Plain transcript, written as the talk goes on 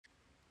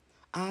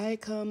I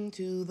come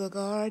to the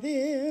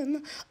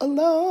garden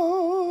alone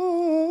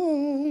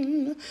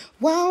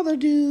while the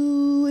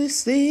dew is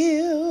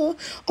still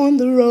on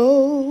the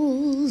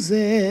roses,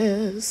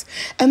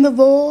 and the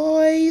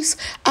voice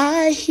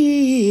I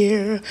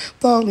hear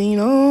falling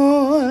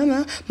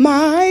on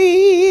my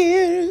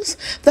ears,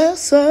 the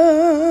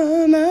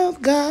Son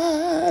of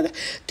God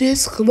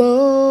discloses,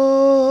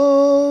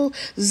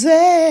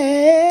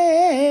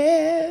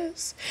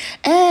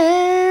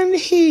 and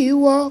he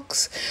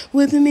walks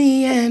with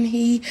me and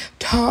he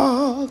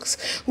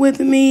talks with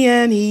me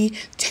and he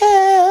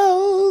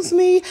tells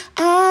me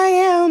I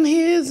am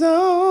his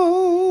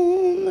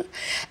own,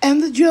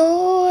 and the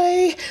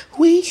joy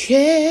we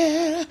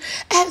share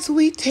as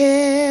we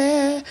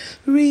tarry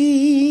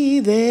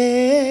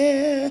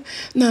there,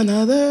 none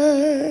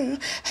other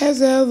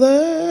has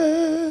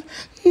ever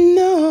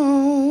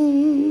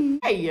known.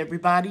 Hey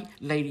everybody,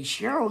 Lady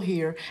Cheryl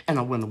here, and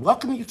I want to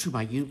welcome you to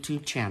my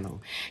YouTube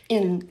channel.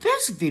 In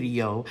this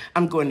video,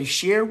 I'm going to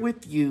share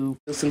with you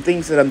some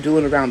things that I'm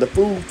doing around the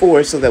food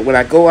forest so that when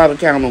I go out of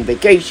town on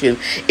vacation,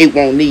 it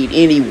won't need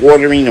any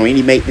watering or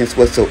any maintenance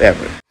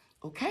whatsoever.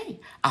 Okay,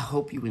 I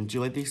hope you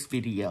enjoy this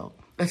video.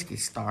 Let's get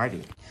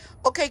started.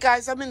 Okay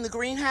guys, I'm in the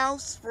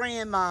greenhouse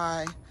spraying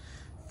my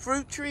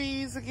fruit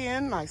trees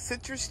again, my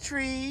citrus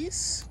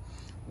trees,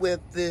 with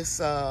this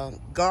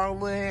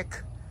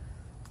garlic,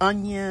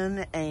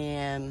 onion,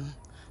 and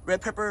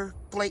red pepper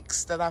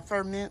flakes that I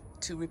ferment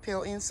to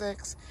repel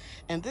insects.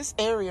 And this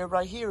area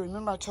right here,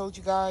 remember I told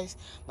you guys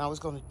I was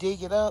going to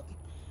dig it up?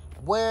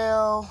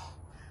 Well,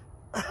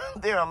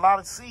 there are a lot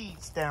of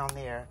seeds down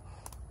there.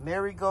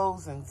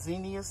 Marigolds and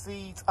zinnia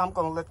seeds. I'm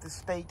going to let this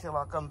stay till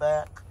I come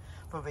back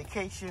for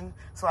vacation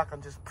so I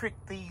can just prick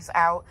these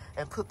out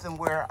and put them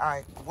where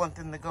I want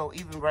them to go,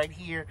 even right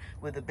here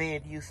where the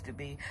bed used to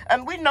be.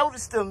 And we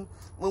noticed them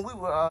when we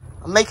were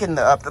making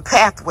the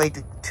pathway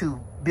to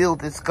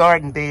build this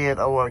garden bed,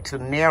 or to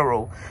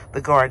narrow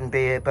the garden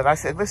bed. But I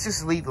said, let's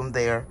just leave them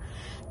there.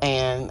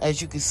 And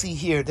as you can see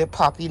here, they're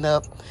popping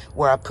up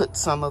where I put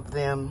some of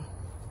them,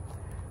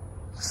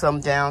 some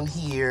down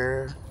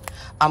here.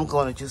 I'm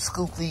going to just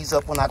scoop these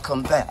up when I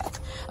come back.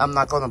 I'm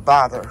not going to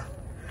bother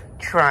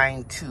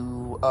trying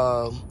to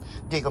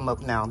dig them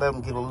up now. Let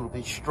them get a little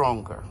bit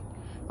stronger.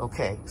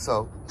 Okay,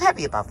 so I'm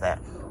happy about that.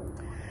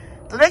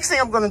 The next thing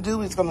I'm going to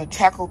do is going to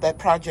tackle that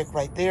project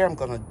right there. I'm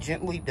going to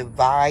gently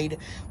divide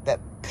that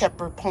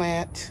pepper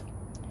plant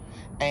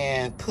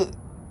and put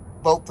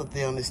both of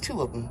them, there's two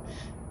of them,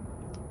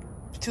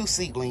 two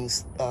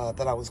seedlings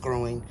that I was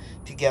growing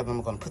together.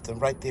 I'm going to put them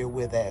right there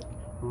where that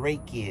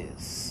rake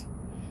is,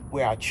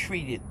 where I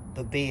treated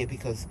the bed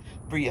because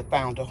Bria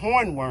found a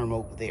hornworm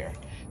over there.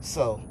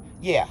 So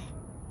yeah,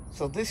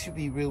 so this should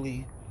be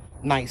really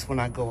nice when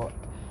I go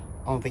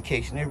on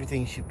vacation.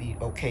 Everything should be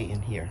okay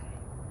in here.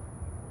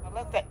 I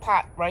left that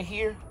pot right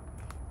here.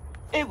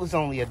 It was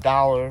only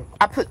 $1.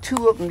 I put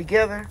two of them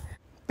together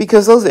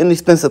because those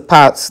inexpensive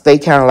pots, they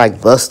kind of like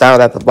bust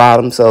out at the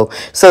bottom. So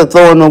instead of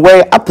throwing them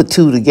away, I put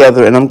two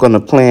together, and I'm going to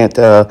plant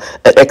an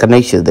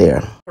echinacea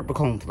there. Purple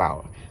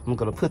coneflower. I'm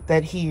going to put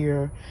that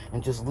here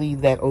and just leave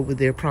that over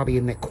there, probably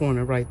in that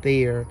corner right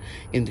there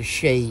in the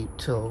shade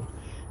till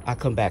I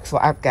come back. So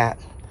I've got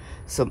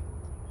some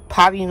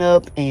potting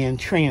up and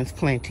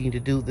transplanting to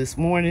do this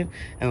morning,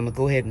 and I'm going to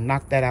go ahead and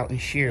knock that out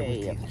and share it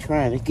with you. I'm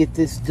trying to get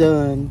this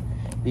done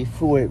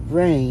before it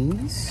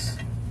rains.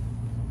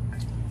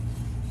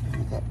 I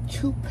got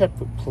two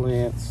pepper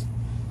plants.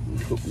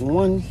 Put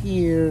one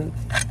here.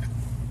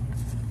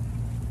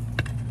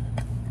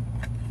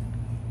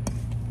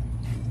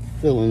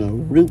 Filling a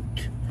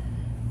root.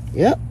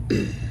 Yep.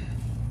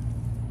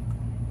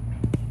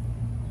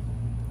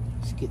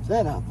 Let's get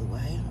that out of the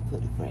way. I'll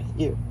put it right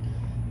here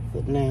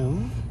for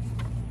now.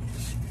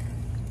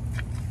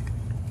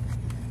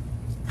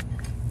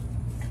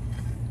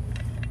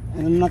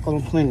 And I'm not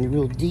going to plant it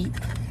real deep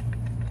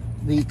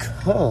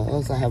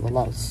because I have a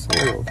lot of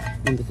soil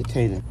in the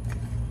container.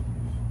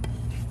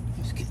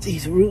 Let's get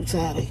these roots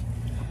out of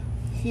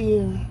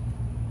here.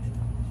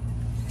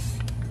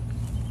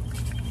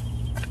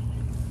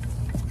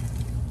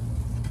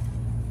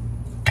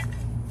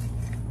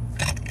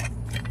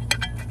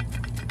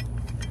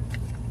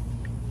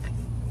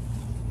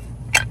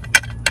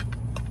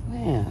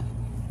 Yeah.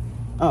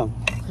 Oh,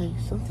 okay,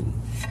 some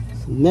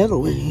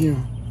metal in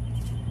here.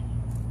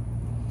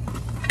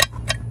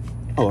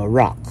 Oh, a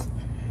rock.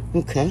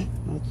 Okay,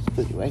 I'll just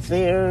put it right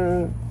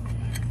there.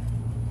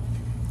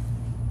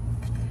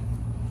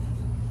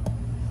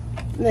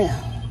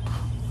 Now,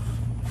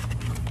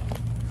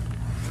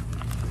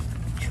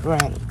 try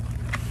to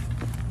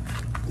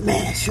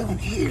mash on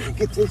here and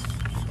get this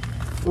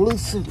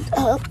loosened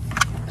up.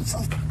 It's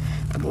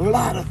a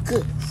lot of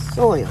good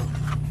soil.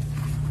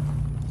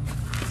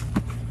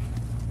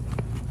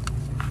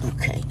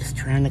 Okay, it's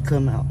trying to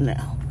come out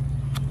now.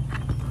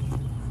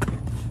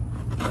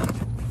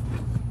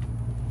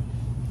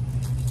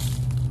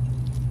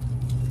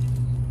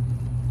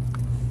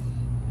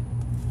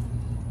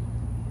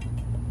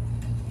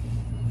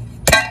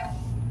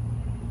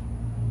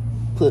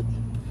 Put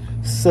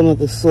some of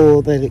the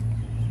soil that it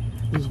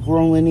is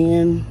growing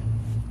in.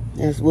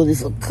 That's what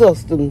it's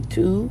accustomed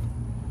to.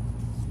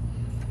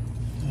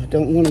 I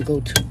don't want to go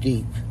too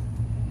deep.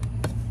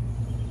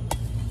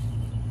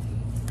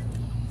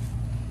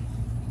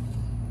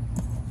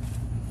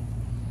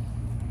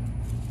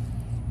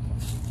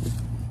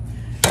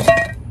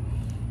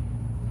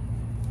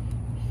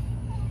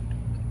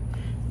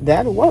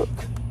 That'll work.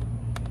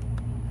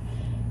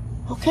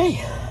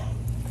 Okay.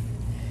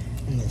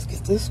 And let's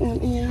get this one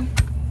in.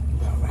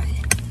 All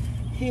right.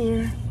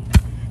 Here.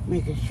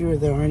 Making sure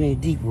there aren't any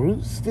deep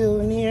roots still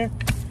in here.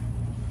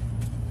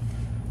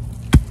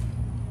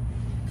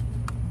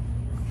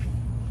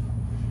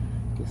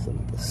 Get some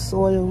of the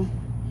soil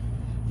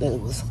that it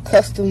was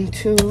accustomed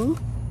to.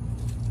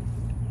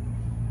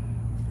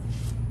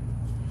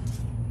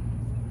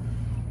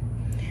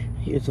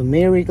 Here's a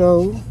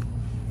marigold.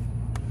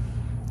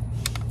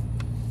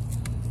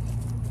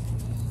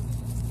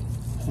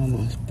 I'm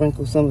gonna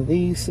sprinkle some of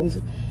these things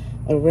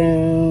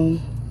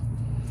around.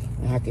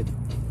 I could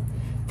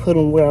put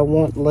them where I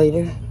want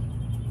later.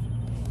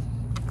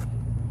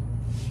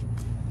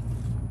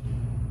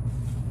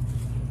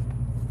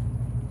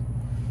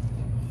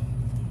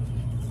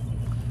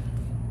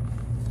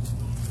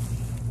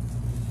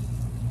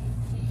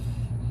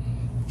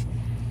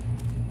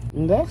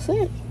 And that's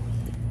it.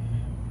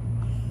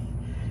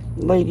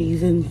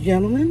 Ladies and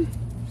gentlemen,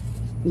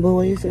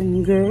 boys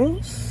and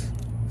girls,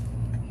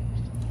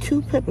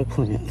 2 pepper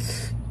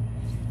plants.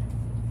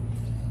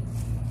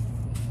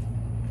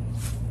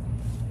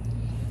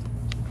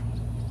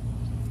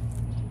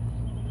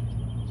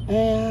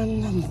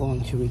 And I'm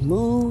going to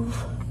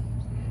remove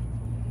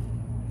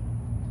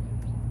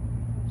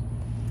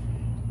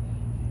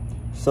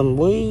some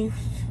leaves.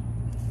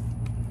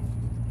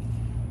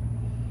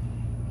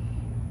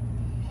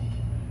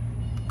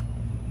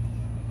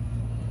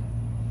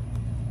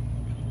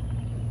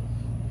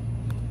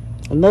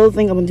 Another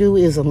thing I'm going to do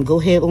is I'm going to go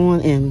ahead on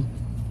and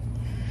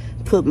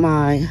put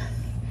my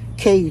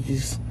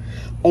cages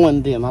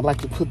on them. I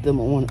like to put them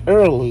on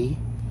early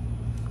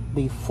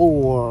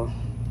before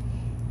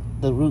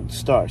the roots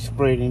start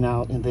spreading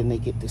out and then they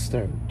get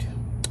disturbed.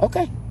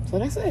 Okay, so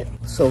that's it.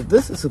 So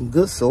this is some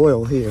good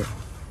soil here.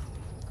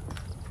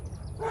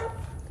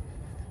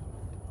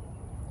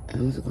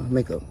 I'm just gonna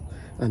make a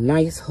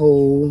nice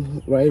hole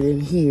right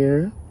in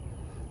here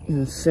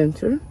in the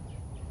center.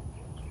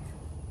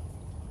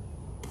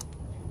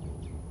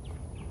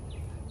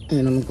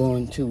 And I'm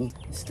going to,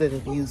 instead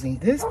of using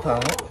this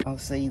pot, I'll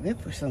save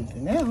it for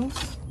something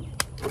else.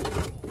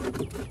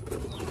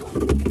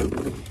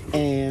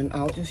 And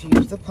I'll just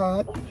use the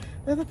pot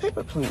that the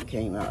pepper plant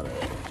came out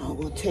of. I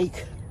will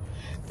take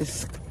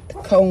this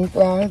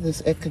coneflower,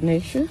 this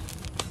echinacea,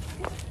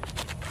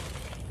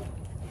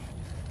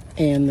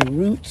 and the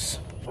roots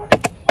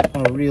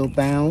are real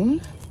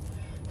bound,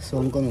 so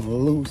I'm going to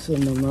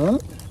loosen them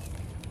up.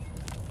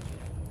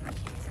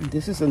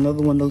 This is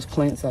another one of those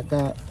plants I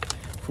got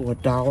for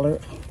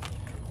 $1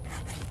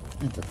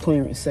 at the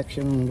clearance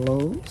section on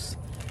Lowe's.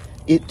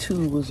 It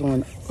too was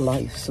on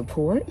life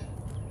support.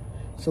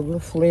 So we'll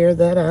flare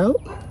that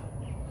out,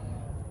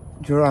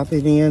 drop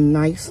it in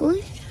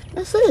nicely.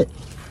 That's it.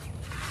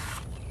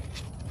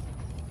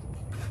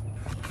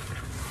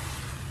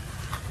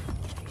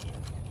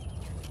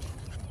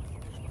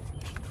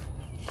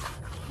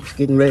 It's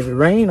getting ready to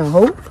rain, I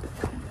hope.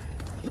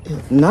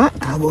 If not,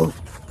 I will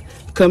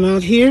come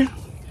out here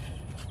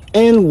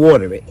and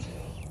water it.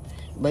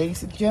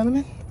 Ladies and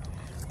gentlemen,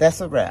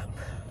 that's a wrap.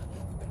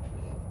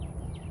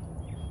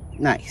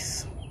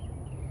 Nice.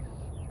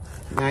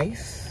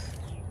 Nice.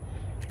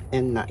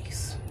 And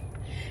nice.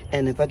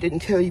 And if I didn't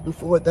tell you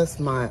before, that's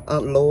my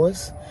Aunt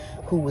Lois,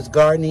 who was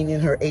gardening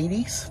in her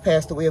 80s,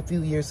 passed away a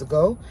few years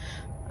ago.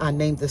 I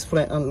named this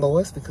plant Aunt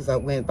Lois because I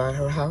went by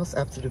her house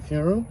after the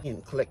funeral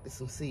and collected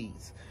some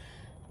seeds.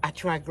 I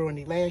tried growing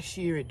it last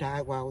year. It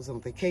died while I was on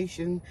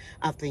vacation.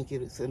 I think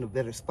it's in a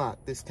better spot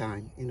this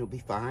time and it'll be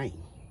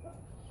fine.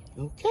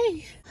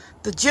 Okay.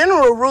 The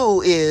general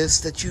rule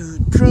is that you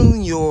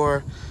prune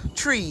your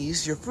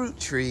trees, your fruit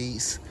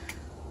trees,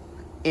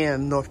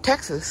 in North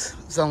Texas,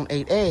 Zone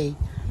 8A,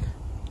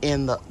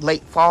 in the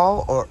late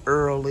fall or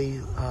early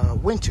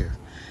winter.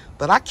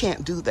 But I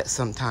can't do that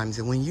sometimes.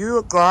 And when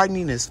you're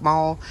gardening in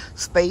small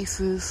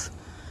spaces,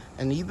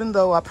 and even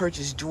though I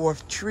purchased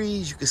dwarf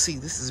trees, you can see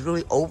this is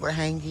really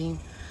overhanging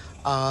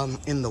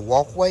in the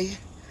walkway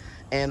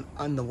and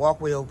on the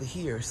walkway over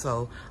here.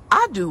 So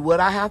I do what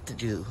I have to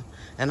do.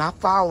 And I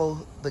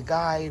follow the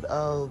guide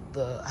of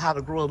the how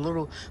to grow a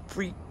little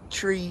fruit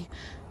tree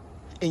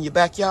in your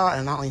backyard,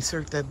 and I'll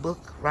insert that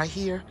book right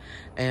here.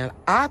 And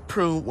I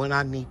prune when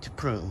I need to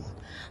prune.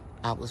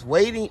 I was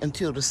waiting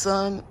until the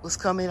sun was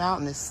coming out,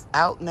 and it's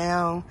out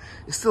now.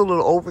 It's still a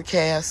little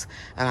overcast,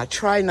 and I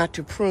try not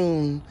to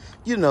prune,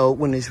 you know,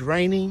 when it's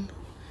raining,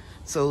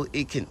 so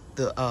it can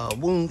the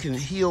wound can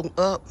heal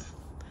up.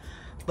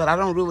 But I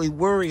don't really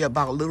worry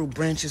about little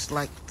branches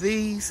like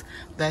these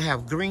that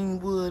have green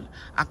wood.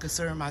 I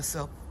concern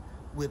myself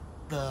with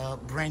the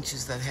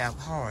branches that have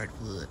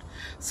hardwood.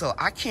 So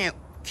I can't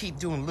keep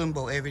doing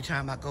limbo every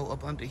time I go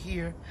up under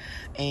here,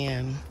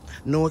 and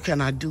nor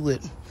can I do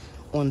it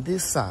on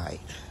this side.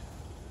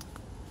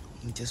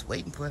 I'm just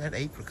waiting for that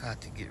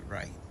apricot to get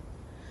right.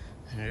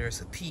 And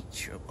there's a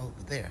peach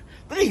over there.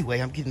 But anyway,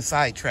 I'm getting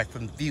sidetracked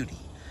from the beauty.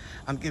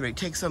 I'm getting ready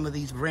to take some of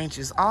these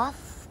branches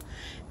off,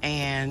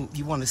 and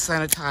you want to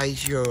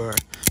sanitize your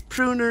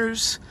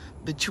pruners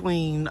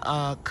between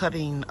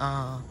cutting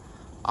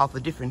off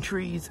of different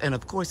trees, and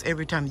of course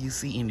every time you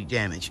see any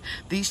damage.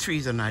 These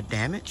trees are not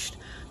damaged,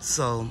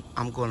 so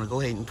I'm going to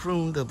go ahead and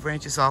prune the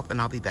branches off, and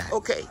I'll be back.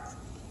 Okay,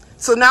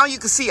 so now you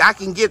can see I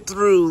can get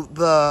through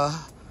the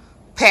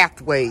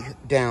pathway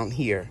down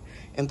here,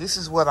 and this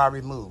is what I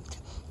removed.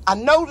 I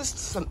noticed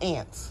some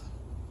ants,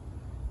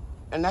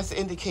 and that's an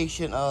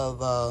indication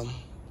of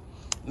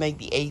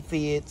maybe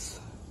aphids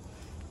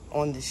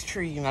on this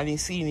tree, and I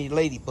didn't see any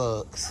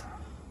ladybugs,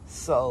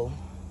 so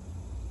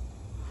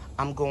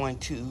I'm going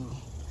to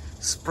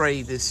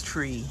spray this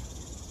tree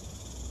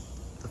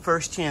the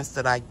first chance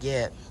that I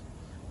get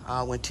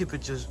when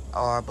temperatures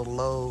are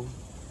below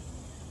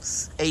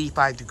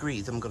 85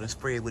 degrees. I'm going to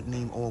spray it with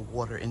neem oil,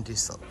 water, and dish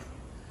soap.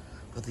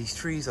 But these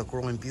trees are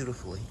growing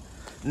beautifully.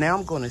 Now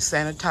I'm going to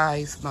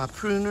sanitize my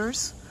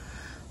pruners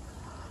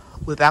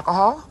with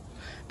alcohol,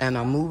 and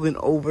I'm moving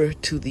over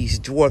to these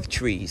dwarf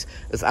trees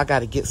because I got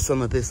to get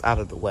some of this out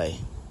of the way.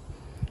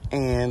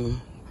 And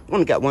I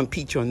only got one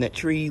peach on that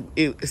tree.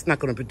 It's not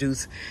going to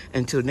produce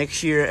until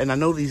next year, and I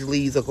know these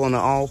leaves are going to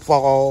all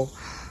fall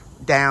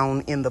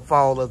down in the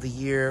fall of the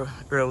year,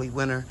 early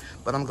winter,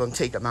 but I'm going to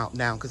take them out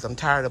now because I'm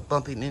tired of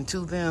bumping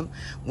into them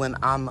when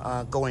I'm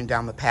going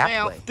down the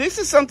pathway. Now, this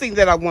is something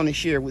that I want to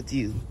share with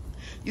you.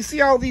 You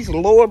see all these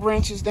lower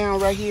branches down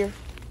right here?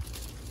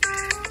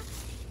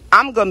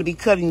 I'm going to be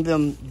cutting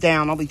them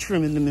down. I'll be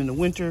trimming them in the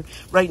winter.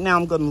 Right now,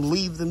 I'm going to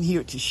leave them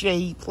here to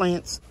shade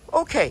plants.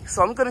 Okay,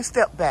 so I'm going to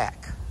step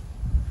back.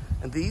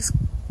 And these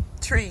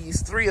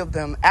trees, 3 of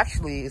them,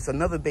 actually, it's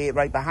another bed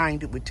right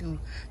behind it with 2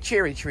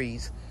 cherry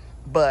trees.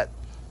 But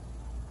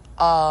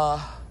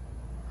as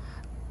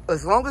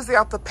long as they're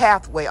out the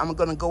pathway, I'm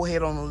going to go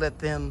ahead on and let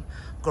them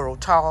grow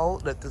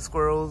tall, let the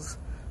squirrels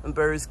and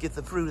birds get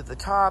the fruit at the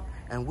top,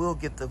 and we'll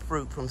get the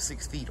fruit from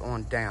 6 feet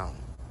on down.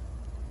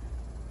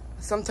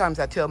 Sometimes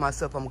I tell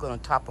myself I'm going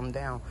to top them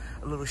down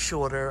a little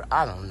shorter.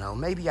 I don't know.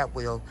 Maybe I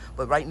will.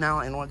 But right now,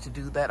 in order to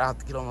do that, I have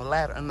to get on a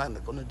ladder. I'm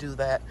not going to do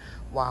that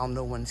while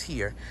no one's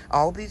here.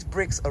 All these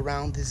bricks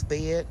around this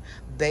bed,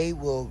 they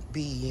will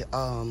be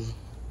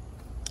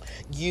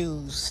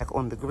used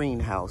on the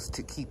greenhouse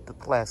to keep the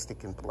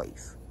plastic in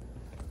place.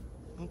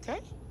 Okay.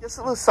 Just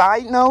a little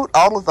side note,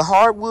 all of the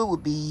hardwood will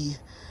be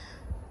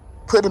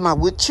put in my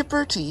wood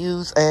chipper to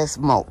use as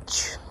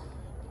mulch.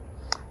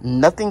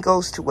 Nothing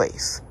goes to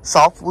waste.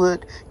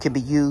 Softwood can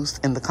be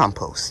used in the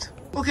compost.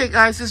 Okay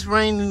guys, it's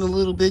raining a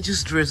little bit,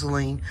 just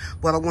drizzling,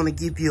 but I want to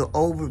give you an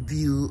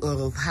overview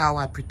of how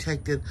I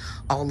protected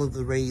all of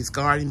the raised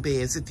garden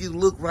beds. If you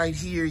look right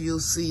here, you'll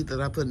see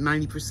that I put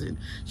 90%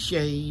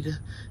 shade.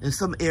 In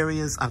some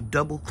areas, I've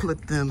double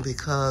clipped them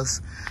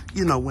because,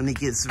 you know, when it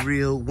gets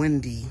real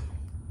windy,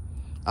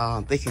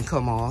 they can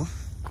come off.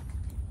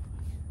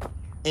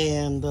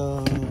 And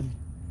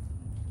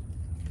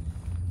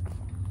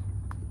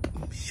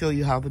show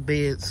you how the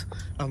beds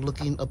are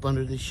looking up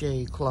under the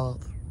shade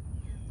cloth.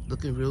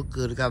 Looking real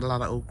good. I got a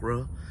lot of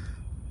okra.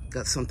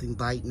 Got something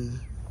biting,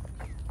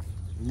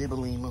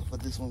 nibbling up for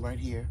this one right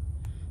here.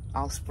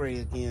 I'll spray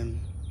again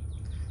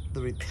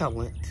the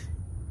repellent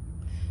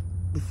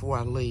before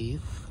I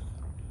leave.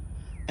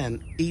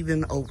 And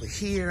even over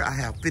here, I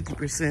have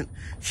 50%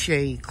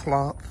 shade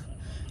cloth.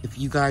 If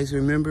you guys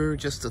remember,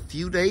 just a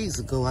few days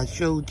ago, I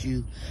showed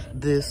you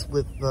this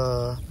with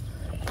the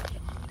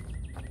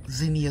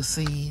zinnia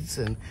seeds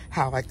and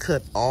how I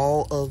cut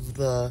all of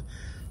the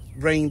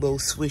rainbow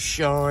Swiss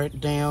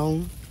chard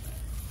down.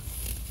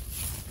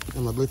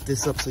 I'm gonna lift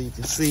this up so you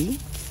can see.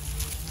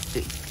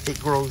 It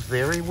grows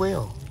very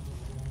well.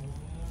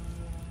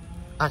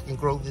 I can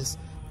grow this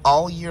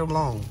all year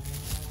long.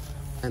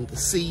 And the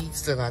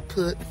seeds that I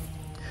put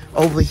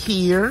over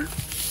here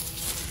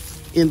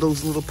in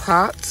those little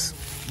pots,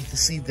 you can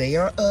see they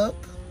are up,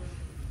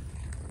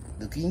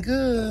 looking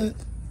good.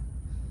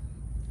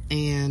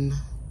 And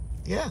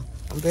yeah,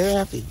 I'm very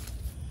happy.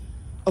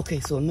 Okay,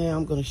 so now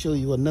I'm gonna show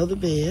you another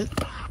bed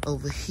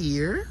over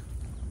here.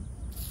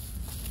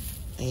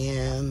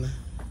 And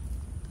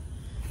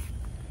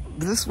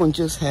this one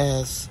just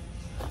has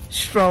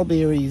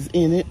strawberries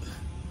in it.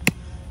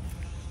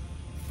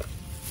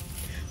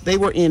 They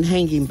were in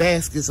hanging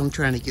baskets. I'm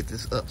trying to get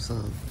this up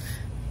some.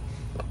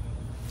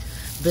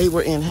 They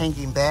were in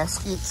hanging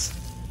baskets.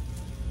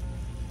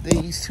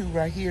 These 2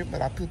 right here,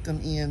 but I put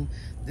them in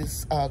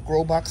this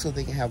grow box so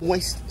they can have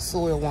moist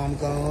soil while I'm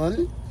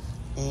gone.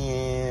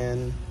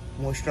 And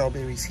more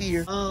strawberries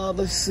here.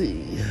 Let's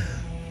see.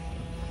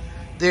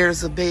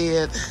 There's a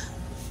bed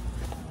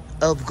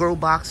of grow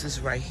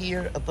boxes right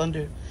here up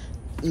under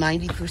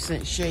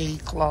 90%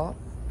 shade cloth.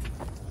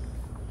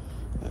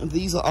 And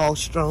these are all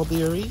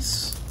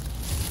strawberries.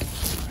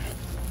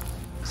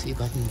 See if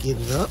I can get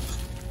it up.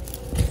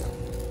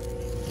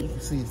 You can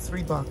see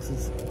 3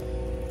 boxes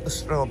of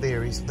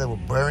strawberries that were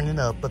burning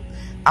up, but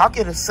I'll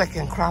get a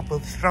second crop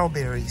of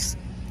strawberries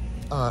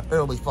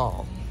early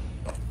fall.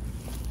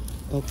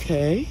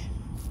 Okay,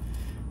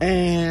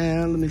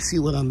 and let me see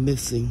what I'm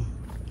missing.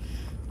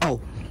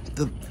 Oh,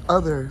 the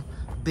other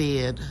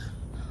bed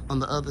on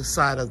the other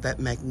side of that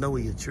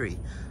magnolia tree.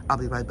 I'll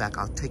be right back.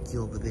 I'll take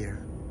you over there.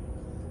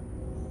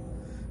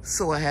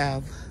 So I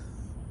have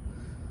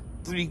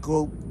 3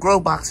 grow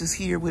boxes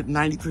here with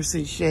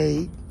 90%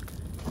 shade.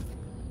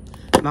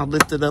 And I'll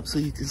lift it up so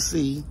you can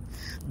see.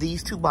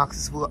 These 2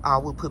 boxes I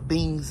will put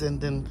beans in.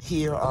 Then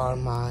here are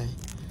my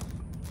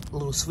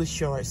little Swiss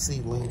chard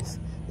seedlings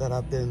that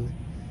I've been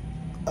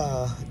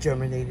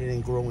germinated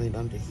and growing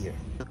under here.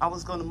 I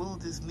was going to move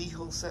this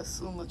Miho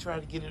Satsuma, try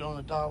to get it on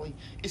a dolly.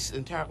 It's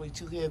entirely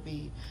too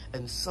heavy,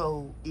 and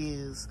so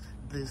is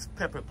this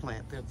pepper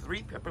plant. There are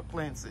 3 pepper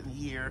plants in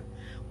here.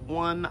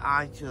 One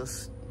I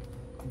just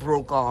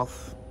broke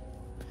off.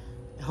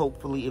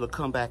 Hopefully it'll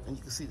come back, and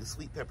you can see the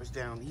sweet peppers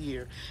down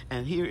here.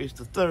 And here is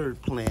the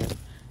 3rd plant.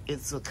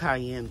 It's a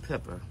cayenne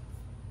pepper,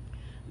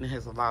 and it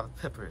has a lot of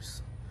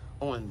peppers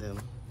on them.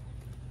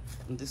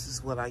 And this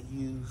is what I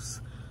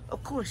use.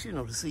 Of course, you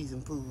know, to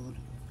season food,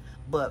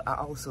 but I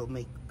also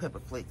make pepper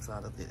flakes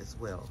out of it as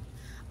well.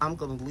 I'm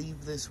gonna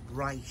leave this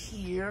right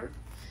here,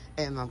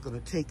 and I'm gonna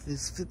take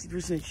this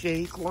 50%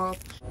 shade cloth.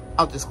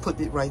 I'll just put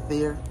it right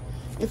there.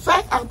 In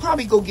fact, I'll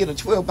probably go get a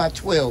 12 by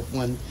 12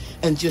 one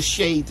and just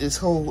shade this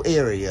whole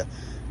area.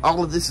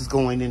 All of this is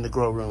going in the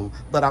grow room,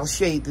 but I'll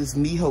shade this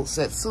Miho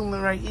Satsuma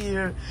right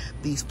here,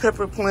 these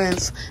pepper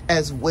plants,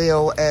 as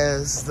well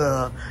as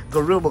the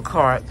gorilla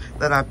cart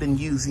that I've been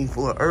using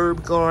for a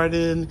herb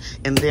garden,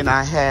 and then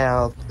I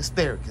have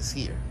asparagus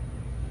here.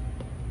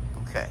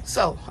 Okay,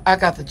 so I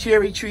got the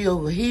cherry tree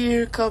over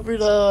here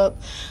covered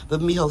up, the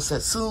Miho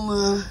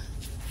Satsuma,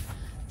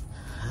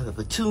 the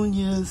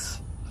petunias,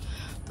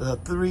 the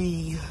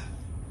 3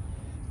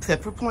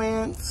 pepper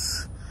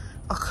plants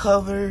are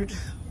covered,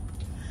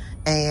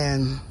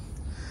 and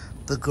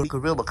the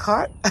gorilla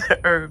cart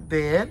herb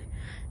bed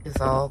is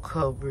all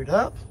covered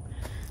up,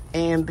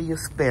 and the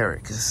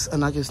asparagus.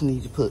 And I just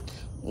need to put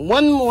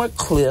 1 more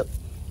clip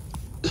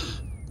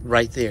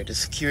right there to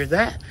secure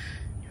that,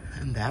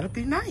 and that'll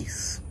be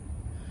nice.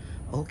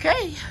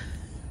 Okay,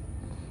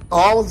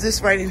 all of this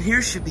right in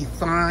here should be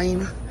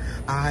fine.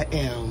 I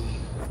am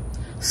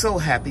so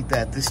happy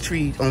that this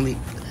tree, only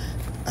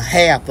a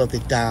half of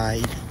it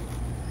died.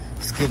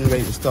 It's getting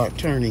ready to start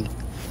turning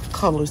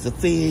colors. The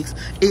figs,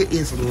 it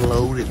is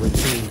loaded with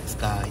figs,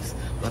 guys.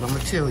 But I'm gonna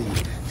tell you,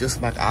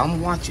 just like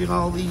I'm watching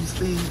all these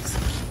figs,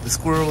 the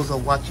squirrels are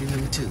watching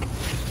them too.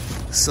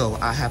 So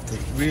I have to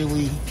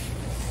really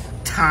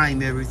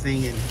time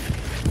everything and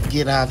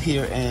get out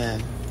here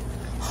and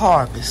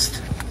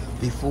harvest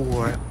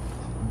before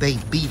they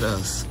beat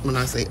us. When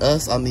I say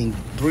us, I mean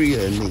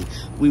Bria and me.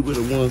 We were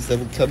the ones that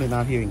were coming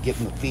out here and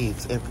getting the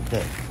figs every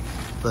day.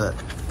 But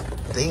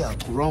they are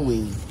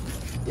growing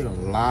in a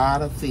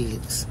lot of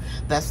figs.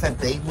 That's that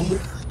baby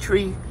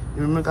tree.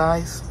 Remember,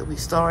 guys, that we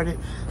started?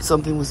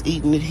 Something was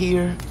eating it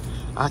here.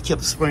 I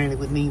kept spraying it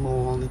with neem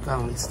oil and it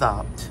finally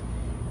stopped.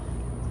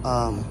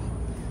 I'm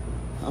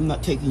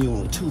not taking you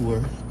on a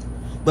tour,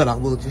 but I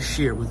will just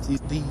share with you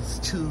these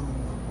 2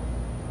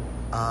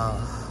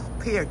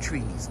 pear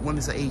trees. One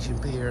is an Asian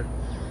pear.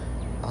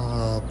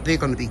 They're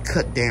going to be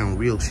cut down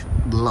real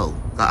low.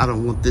 I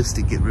don't want this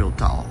to get real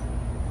tall.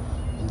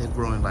 And they're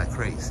growing like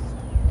crazy.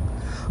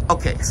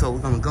 Okay, so we're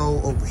going to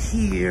go over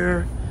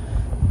here.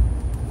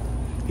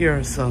 Here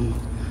are some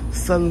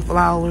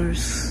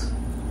sunflowers.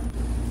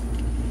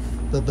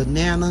 The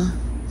banana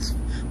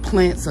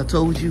plants I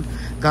told you,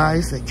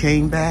 guys, that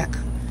came back.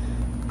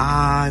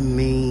 I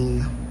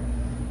mean,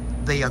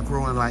 they are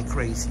growing like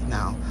crazy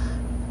now.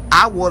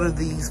 I water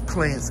these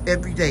plants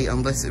every day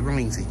unless it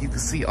rains. You can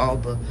see all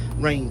the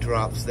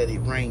raindrops that it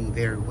rained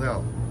very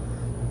well.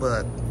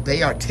 But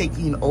they are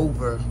taking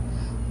over,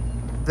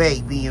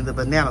 they being the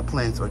banana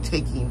plants, are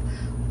taking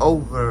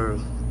over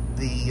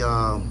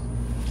the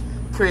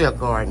prayer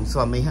garden, so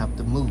I may have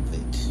to move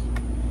it.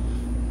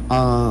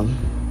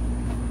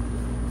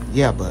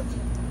 Yeah, but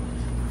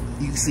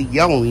you can see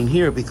yellowing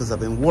here because I've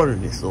been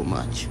watering it so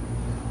much.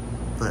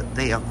 But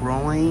they are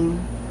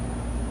growing.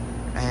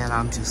 And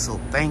I'm just so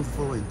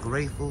thankful and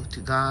grateful to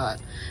God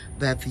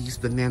that these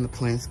banana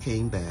plants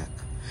came back.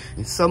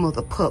 And some of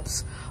the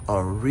pups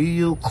are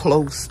real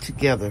close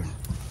together.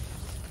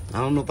 I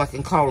don't know if I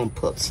can call them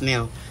pups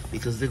now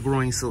because they're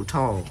growing so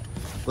tall,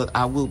 but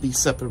I will be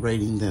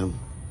separating them.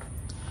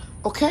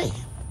 Okay,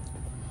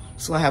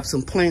 so I have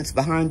some plants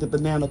behind the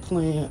banana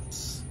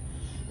plants,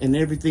 and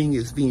everything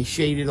is being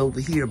shaded over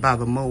here by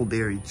the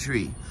mulberry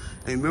tree.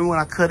 And remember when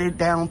I cut it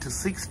down to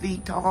 6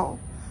 feet tall?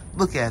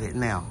 Look at it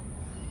now.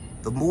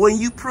 The more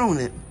you prune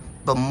it,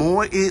 the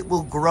more it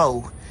will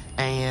grow,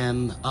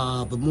 and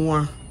the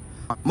more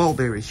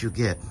mulberries you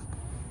get.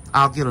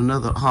 I'll get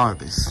another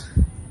harvest.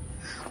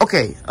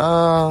 Okay,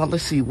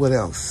 let's see what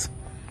else.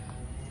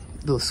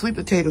 The sweet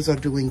potatoes are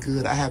doing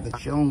good. I haven't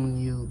shown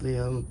you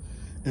them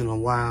in a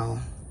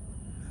while.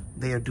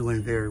 They are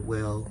doing very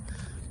well.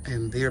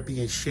 And they're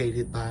being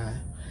shaded by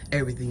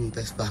everything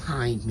that's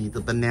behind me,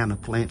 the banana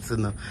plants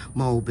and the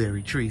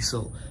mulberry tree.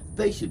 So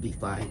they should be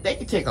fine. They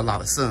can take a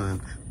lot of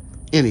sun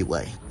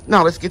anyway.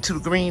 Now let's get to the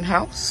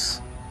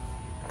greenhouse.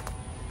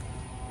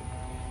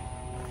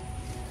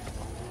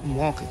 I'm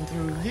walking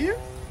through here.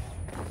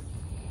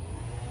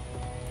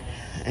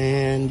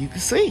 And you can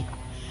see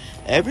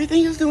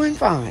everything is doing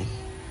fine.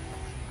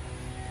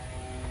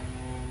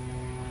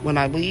 When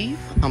I leave,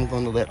 I'm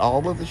going to let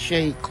all of the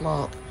shade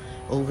cloth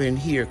over in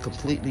here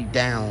completely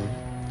down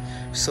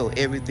so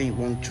everything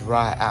won't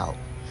dry out.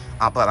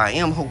 But I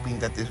am hoping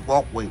that this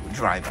walkway will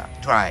dry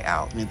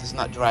out. And if it's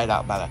not dried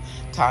out by the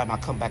time I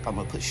come back, I'm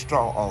going to put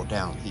straw all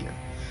down here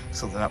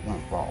so that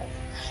won't fall.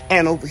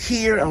 And over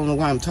here, I don't know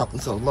why I'm talking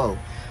so low.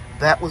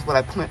 That was what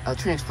I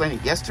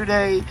transplanted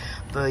yesterday.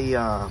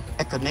 The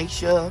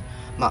echinacea,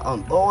 my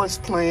unlois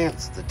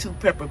plants, the 2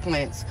 pepper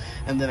plants,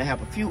 and then I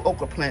have a few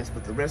okra plants,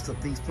 but the rest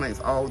of these plants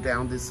all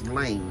down this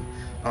lane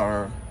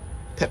are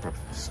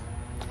peppers.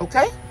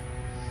 Okay?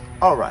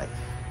 All right.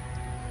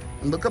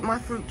 And look at my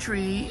fruit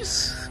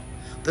trees.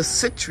 The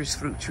citrus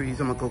fruit trees,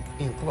 I'm gonna go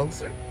in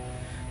closer.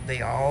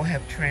 They all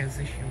have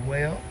transitioned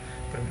well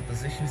from the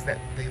positions that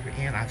they were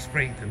in. I've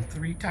sprayed them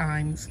 3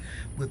 times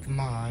with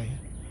my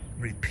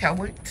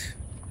Repellent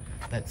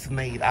that's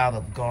made out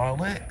of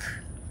garlic.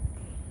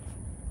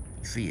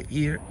 See it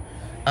here,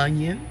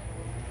 onion,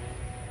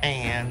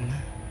 and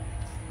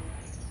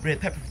red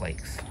pepper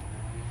flakes.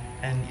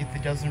 And if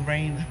it doesn't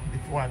rain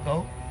before I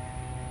go,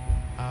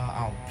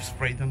 I'll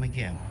spray them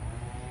again.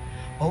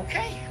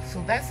 Okay,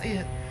 so that's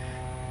it.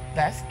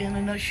 That's in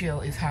a nutshell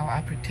is how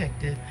I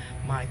protected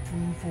my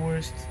food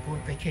forest for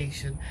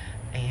vacation.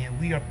 And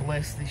we are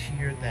blessed this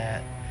year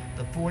that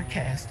the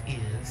forecast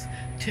is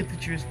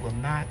temperatures will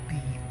not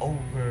be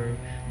over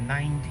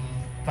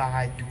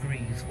 95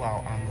 degrees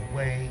while I'm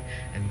away,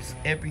 and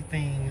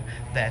everything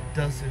that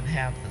doesn't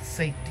have the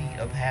safety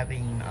of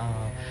having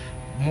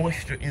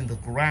moisture in the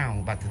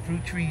ground, like the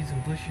fruit trees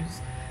and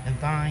bushes and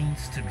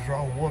vines to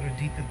draw water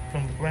deep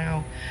from the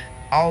ground,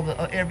 all the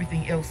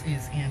everything else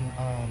is in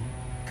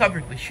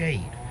covered with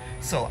shade.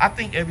 So I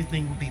think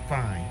everything will be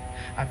fine.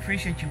 I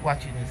appreciate you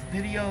watching this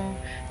video,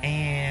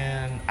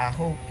 and I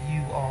hope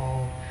you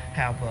all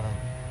have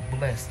a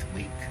blessed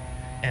week,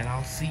 and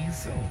I'll see you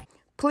soon.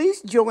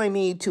 Please join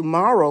me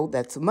tomorrow,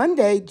 that's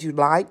Monday,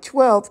 July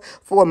 12th,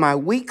 for my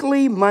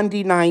weekly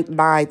Monday night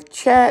live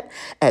chat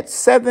at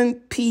 7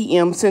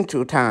 p.m.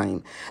 Central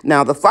Time.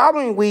 Now, the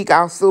following week,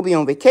 I'll still be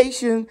on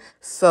vacation,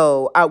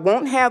 so I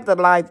won't have the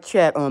live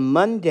chat on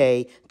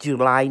Monday,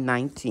 July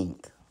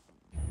 19th.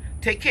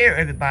 Take care,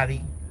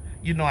 everybody.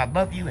 You know I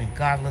love you, and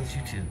God loves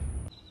you too.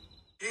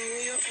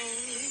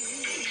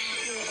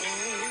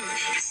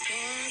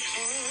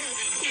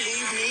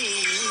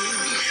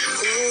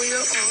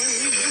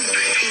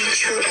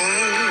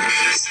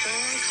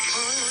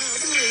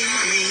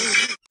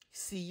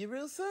 See you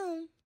real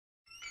soon.